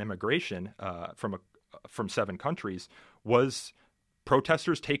ban on immigration from 7 countries, was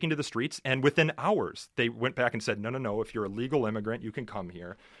protesters taking to the streets, and within hours they went back and said, no, if you're a legal immigrant, you can come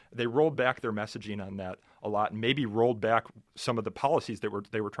here. They rolled back their messaging on that a lot, and maybe rolled back some of the policies that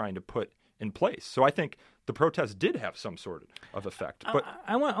they were trying to put in place. So I think the protests did have some sort of effect. But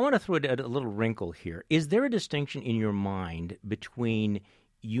I want to throw a little wrinkle here. Is there a distinction in your mind between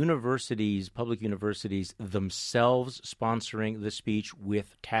universities, public universities themselves sponsoring the speech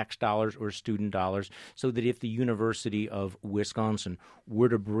with tax dollars or student dollars, so that if the University of Wisconsin were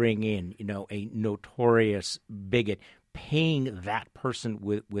to bring in, a notorious bigot, paying that person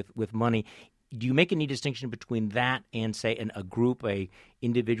with money, do you make any distinction between that and, say, a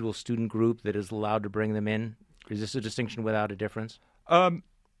individual student group that is allowed to bring them in? Is this a distinction without a difference?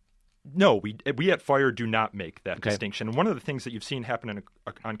 No, we at FIRE do not make that distinction. And one of the things that you've seen happen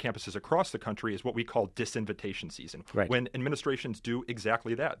on campuses across the country is what we call disinvitation season, when administrations do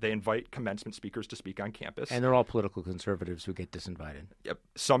exactly that. They invite commencement speakers to speak on campus. And they're all political conservatives who get disinvited. Yep,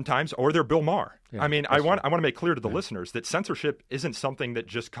 sometimes, or they're Bill Maher. Yeah, I mean, I want to make clear to the listeners that censorship isn't something that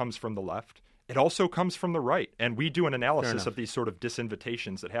just comes from the left. It also comes from the right, and we do an analysis of these sort of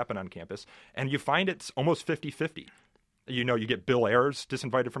disinvitations that happen on campus, and you find it's almost 50-50. You get Bill Ayers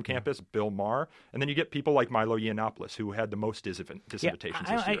disinvited from campus, Bill Maher, and then you get people like Milo Yiannopoulos, who had the most disinvitations this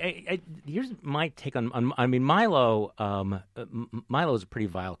year. Here's my take on Milo. Milo is a pretty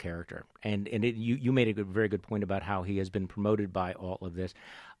vile character, and you made a very good point about how he has been promoted by all of this.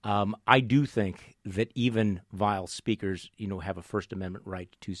 I do think that even vile speakers, have a First Amendment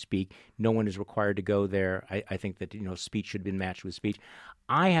right to speak. No one is required to go there. I think that, speech should be matched with speech.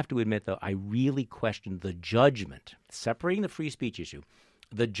 I have to admit, though, I really question the judgment, separating the free speech issue,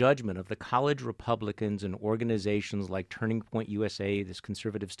 the judgment of the college Republicans and organizations like Turning Point USA, this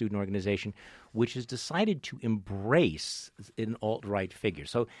conservative student organization, which has decided to embrace an alt-right figure.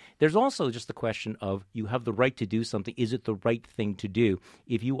 So there's also just the question of, you have the right to do something. Is it the right thing to do?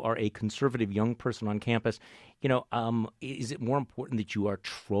 If you are a conservative young person on campus, is it more important that you are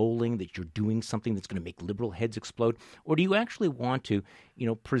trolling, that you're doing something that's going to make liberal heads explode? Or do you actually want to,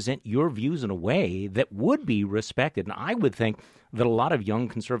 present your views in a way that would be respected? And I would think that a lot of young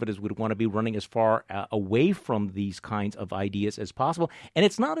conservatives would want to be running as far away from these kinds of ideas as possible. And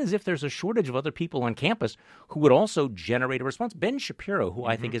it's not as if there's a shortage of other people on campus who would also generate a response. Ben Shapiro, who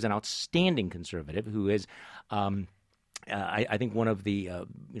I think is an outstanding conservative, who is I think one of the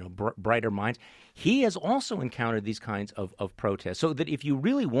brighter minds, he has also encountered these kinds of protests. So that if you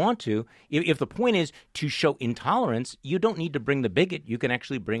really want to, if the point is to show intolerance, you don't need to bring the bigot. You can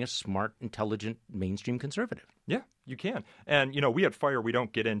actually bring a smart, intelligent, mainstream conservative. Yeah, you can. And, we at FIRE, we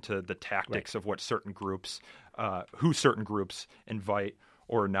don't get into the tactics of what certain groups, who certain groups invite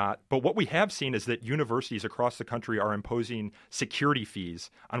or not. But what we have seen is that universities across the country are imposing security fees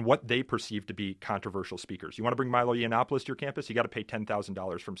on what they perceive to be controversial speakers. You want to bring Milo Yiannopoulos to your campus, you got to pay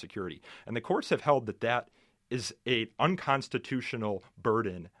 $10,000 from security. And the courts have held that is an unconstitutional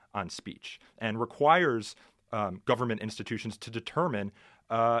burden on speech and requires government institutions to determine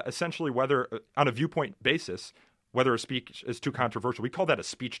essentially whether, on a viewpoint basis, whether a speech is too controversial. We call that a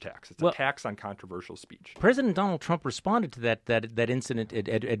speech tax. It's a tax on controversial speech. President Donald Trump responded to that incident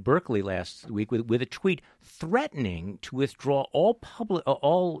at Berkeley last week with a tweet threatening to withdraw all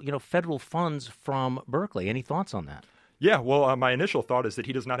federal funds from Berkeley. Any thoughts on that? Yeah, well, my initial thought is that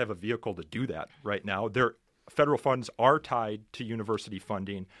he does not have a vehicle to do that right now. Federal funds are tied to university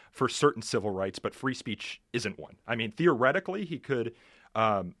funding for certain civil rights, but free speech isn't one. I mean, theoretically, he could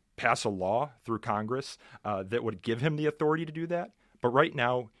pass a law through Congress that would give him the authority to do that, but right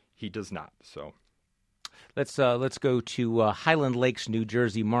now he does not. So let's go to Highland Lakes, New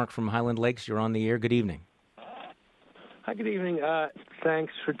Jersey. Mark from Highland Lakes, you're on the air. Good evening. Hi, good evening.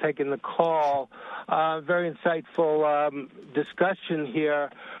 Thanks for taking the call. Very insightful discussion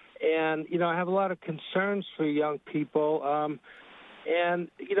here. And, I have a lot of concerns for young people. And,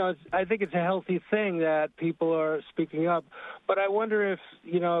 I think it's a healthy thing that people are speaking up. But I wonder if,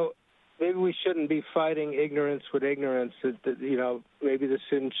 maybe we shouldn't be fighting ignorance with ignorance. That maybe the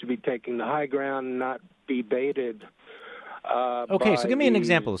students should be taking the high ground and not be baited. Okay, so give me an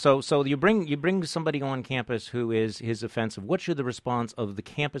example. So you bring somebody on campus who is offensive. What should the response of the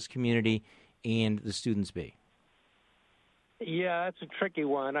campus community and the students be? Yeah, that's a tricky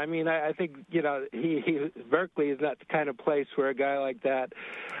one. I mean, I think, Berkeley is not the kind of place where a guy like that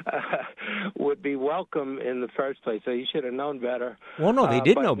would be welcome in the first place. So he should have known better. Well, no, they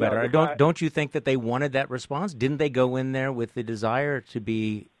did know better. Don't you think that they wanted that response? Didn't they go in there with the desire to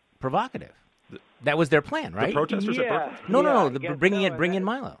be provocative? That was their plan, right? The protesters at Berkeley? No. Bring in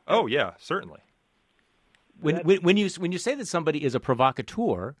Milo. Oh, yeah, certainly. When you say that somebody is a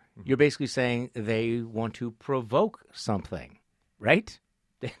provocateur, you're basically saying they want to provoke something, right?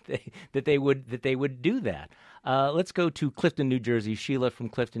 that they would do that. Let's go to Clifton, New Jersey. Sheila from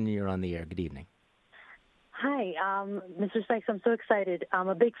Clifton, you're on the air. Good evening. Hi, Mr. Sykes. I'm so excited. I'm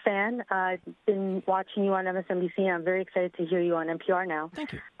a big fan. I've been watching you on MSNBC, and I'm very excited to hear you on NPR now.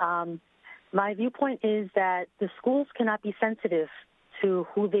 Thank you. My viewpoint is that the schools cannot be sensitive to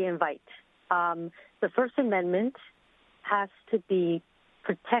who they invite. The First Amendment has to be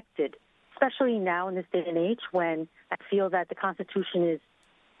protected, especially now in this day and age when I feel that the Constitution is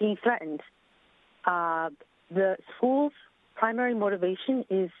being threatened. The school's primary motivation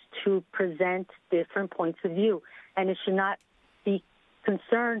is to present different points of view, and it should not be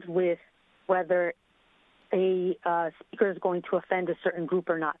concerned with whether a speaker is going to offend a certain group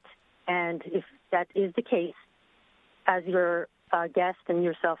or not. And if that is the case, as your guest and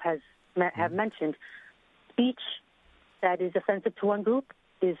yourself have mentioned, speech that is offensive to one group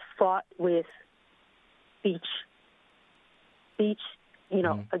is fought with speech. They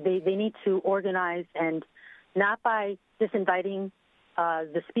need to organize, and not by disinviting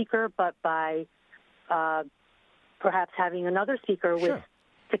the speaker, but by perhaps having another speaker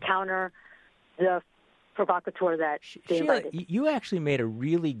to counter the provocateur that they invited. Sheila, you actually made a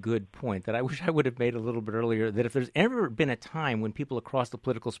really good point that I wish I would have made a little bit earlier, that if there's ever been a time when people across the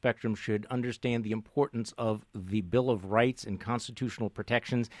political spectrum should understand the importance of the Bill of Rights and constitutional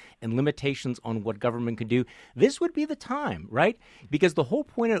protections and limitations on what government can do, this would be the time, right? Because the whole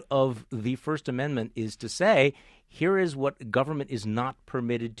point of the First Amendment is to say, here is what government is not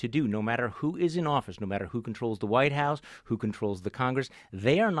permitted to do, no matter who is in office, no matter who controls the White House, who controls the Congress.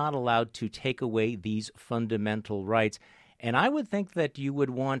 They are not allowed to take away these fundamental rights. And I would think that you would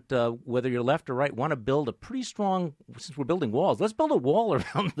want, whether you're left or right, want to build a pretty strong, since we're building walls, let's build a wall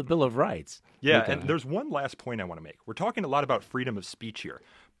around the Bill of Rights. Yeah, and there's one last point I want to make. We're talking a lot about freedom of speech here,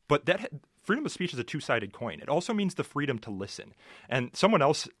 but that freedom of speech is a two-sided coin. It also means the freedom to listen. And someone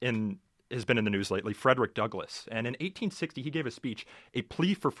else has been in the news lately, Frederick Douglass. And in 1860, he gave a speech, a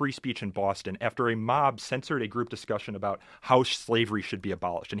plea for free speech in Boston, after a mob censored a group discussion about how slavery should be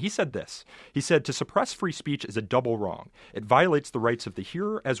abolished. And he said this. He said, "To suppress free speech is a double wrong. It violates the rights of the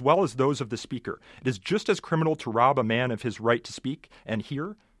hearer as well as those of the speaker. It is just as criminal to rob a man of his right to speak and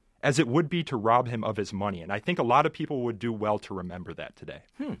hear as it would be to rob him of his money." And I think a lot of people would do well to remember that today.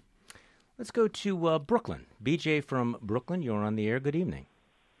 Let's go to Brooklyn. BJ from Brooklyn, you're on the air. Good evening.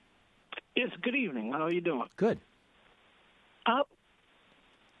 Yes, good evening. How are you doing? Good.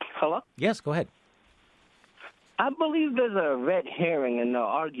 Hello? Yes, go ahead. I believe there's a red herring in the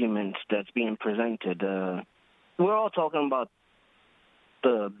argument that's being presented. We're all talking about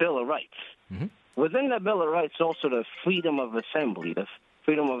the Bill of Rights. Mm-hmm. Within the Bill of Rights, also the freedom of assembly, the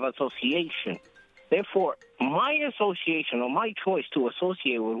freedom of association. Therefore, my association or my choice to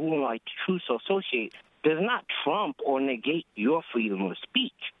associate with whom I choose to associate does not trump or negate your freedom of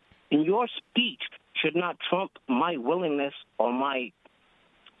speech. And your speech should not trump my willingness or my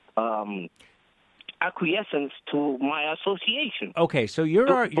acquiescence to my association. Okay, so your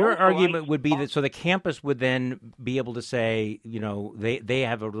argument would be that so the campus would then be able to say, they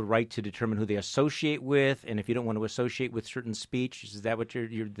have a right to determine who they associate with, and if you don't want to associate with certain speech, is that what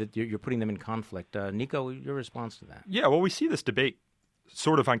you're putting them in conflict? Nico, your response to that? Yeah, well, we see this debate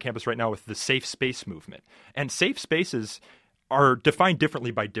sort of on campus right now with the safe space movement, and safe spaces are defined differently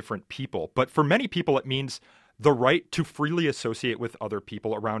by different people. But for many people, it means the right to freely associate with other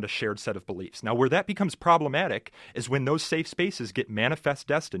people around a shared set of beliefs. Now, where that becomes problematic is when those safe spaces get manifest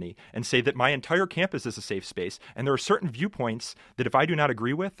destiny and say that my entire campus is a safe space, and there are certain viewpoints that if I do not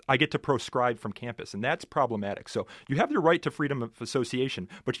agree with, I get to proscribe from campus, and that's problematic. So you have your right to freedom of association,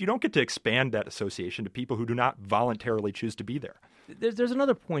 but you don't get to expand that association to people who do not voluntarily choose to be there. There's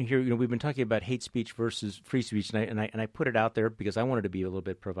another point here. We've been talking about hate speech versus free speech, and I put it out there because I wanted to be a little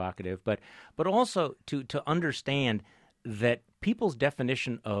bit provocative, but also to understand that people's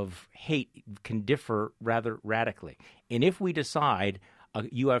definition of hate can differ rather radically. And if we decide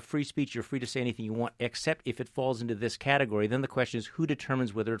you have free speech, you're free to say anything you want, except if it falls into this category, then the question is who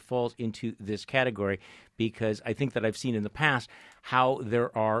determines whether it falls into this category? Because I think that I've seen in the past how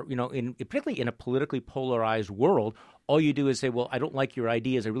there are, particularly in a politically polarized world, all you do is say, well, I don't like your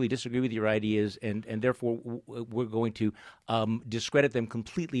ideas, I really disagree with your ideas, and therefore we're going to discredit them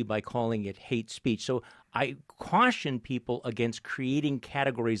completely by calling it hate speech. So I caution people against creating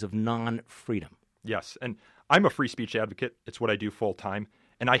categories of non-freedom. Yes, and I'm a free speech advocate. It's what I do full time,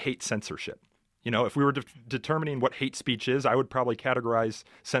 and I hate censorship. If we were determining what hate speech is, I would probably categorize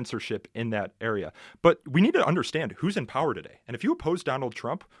censorship in that area. But we need to understand who's in power today. And if you oppose Donald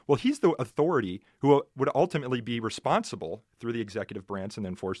Trump, well, he's the authority who would ultimately be responsible through the executive branch and the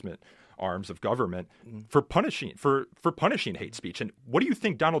enforcement arms of government for punishing hate speech. And what do you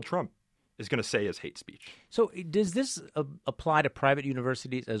think Donald Trump is going to say as hate speech? So does this apply to private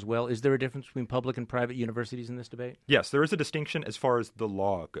universities as well? Is there a difference between public and private universities in this debate? Yes, there is a distinction as far as the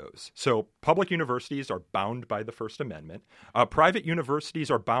law goes. So public universities are bound by the First Amendment. Private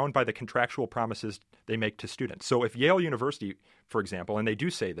universities are bound by the contractual promises they make to students. So if Yale University, for example, and they do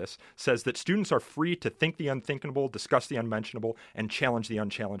say this, says that students are free to think the unthinkable, discuss the unmentionable, and challenge the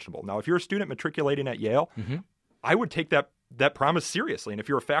unchallengeable. Now, if you're a student matriculating at Yale, I would take that promise seriously. And if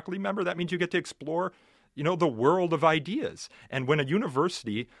you're a faculty member, that means you get to explore, the world of ideas. And when a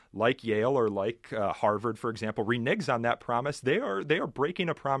university like Yale or like Harvard, for example, reneges on that promise, they are breaking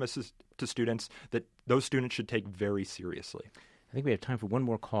a promise to students that those students should take very seriously. I think we have time for one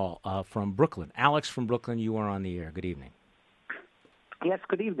more call from Brooklyn. Alex from Brooklyn, you are on the air. Good evening. Yes,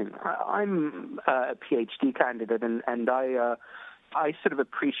 good evening. I'm a PhD candidate, and I sort of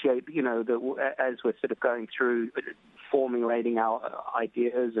appreciate, that as we're sort of going through formulating our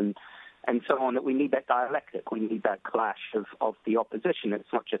ideas and so on, that we need that dialectic. We need that clash of the opposition.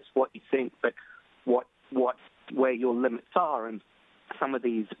 It's not just what you think, but where your limits are. And some of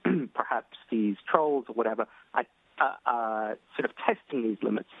these, perhaps these trolls or whatever, are sort of testing these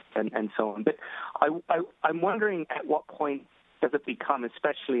limits and so on. But I'm wondering at what point does it become,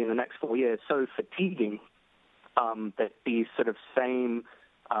 especially in the next 4 years, so fatiguing that these sort of same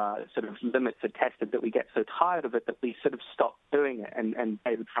sort of limits are tested, that we get so tired of it that we sort of stop doing it, and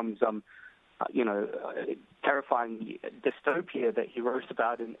David Trump's terrifying dystopia that he wrote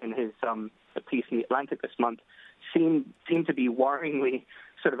about in his piece in the Atlantic this month seem to be worryingly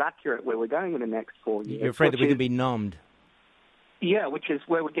sort of accurate where we're going in the next 4 years. You're afraid that we can be numbed. Yeah, which is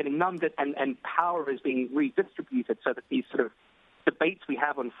where we're getting numbed, and power is being redistributed so that these sort of debates we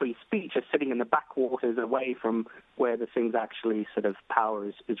have on free speech are sitting in the backwaters away from where the things actually sort of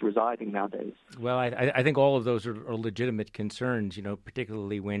power is residing nowadays. Well, I think all of those are legitimate concerns,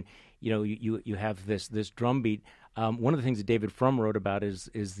 particularly when, you have this drumbeat. One of the things that David Frum wrote about is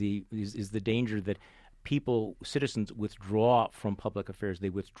the danger that citizens withdraw from public affairs. They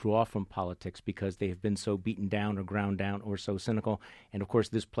withdraw from politics because they have been so beaten down or ground down or so cynical. And of course,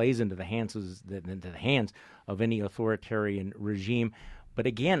 this plays into the hands of any authoritarian regime. But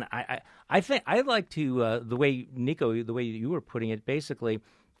again, I think I like to the way Nico, the way you were putting it, basically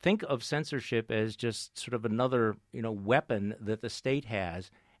think of censorship as just sort of another weapon that the state has.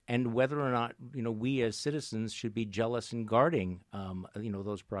 And whether or not we as citizens should be jealous and guarding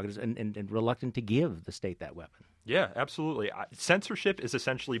those prerogatives and reluctant to give the state that weapon. Yeah, absolutely. Censorship is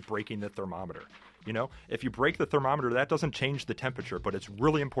essentially breaking the thermometer. If you break the thermometer, that doesn't change the temperature, but it's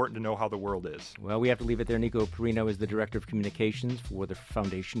really important to know how the world is. Well, we have to leave it there. Nico Perino is the Director of Communications for the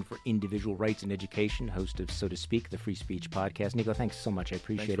Foundation for Individual Rights and Education, host of So to Speak, the Free Speech Podcast. Nico, thanks so much. I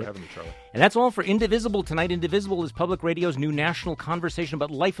appreciate it. Thanks for having me, Charlie. And that's all for Indivisible tonight. Indivisible is Public Radio's new national conversation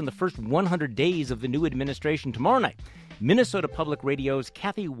about life in the first 100 days of the new administration. Tomorrow night, Minnesota Public Radio's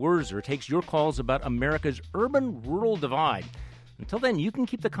Kathy Wurzer takes your calls about America's urban-rural divide. Until then, you can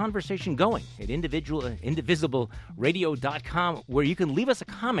keep the conversation going at indivisibleradio.com, where you can leave us a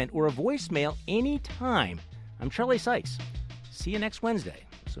comment or a voicemail anytime. I'm Charlie Sykes. See you next Wednesday,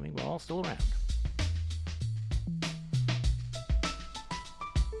 assuming we're all still around.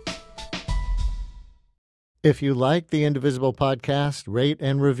 If you like the Indivisible podcast, rate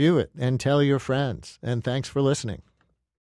and review it and tell your friends. And thanks for listening.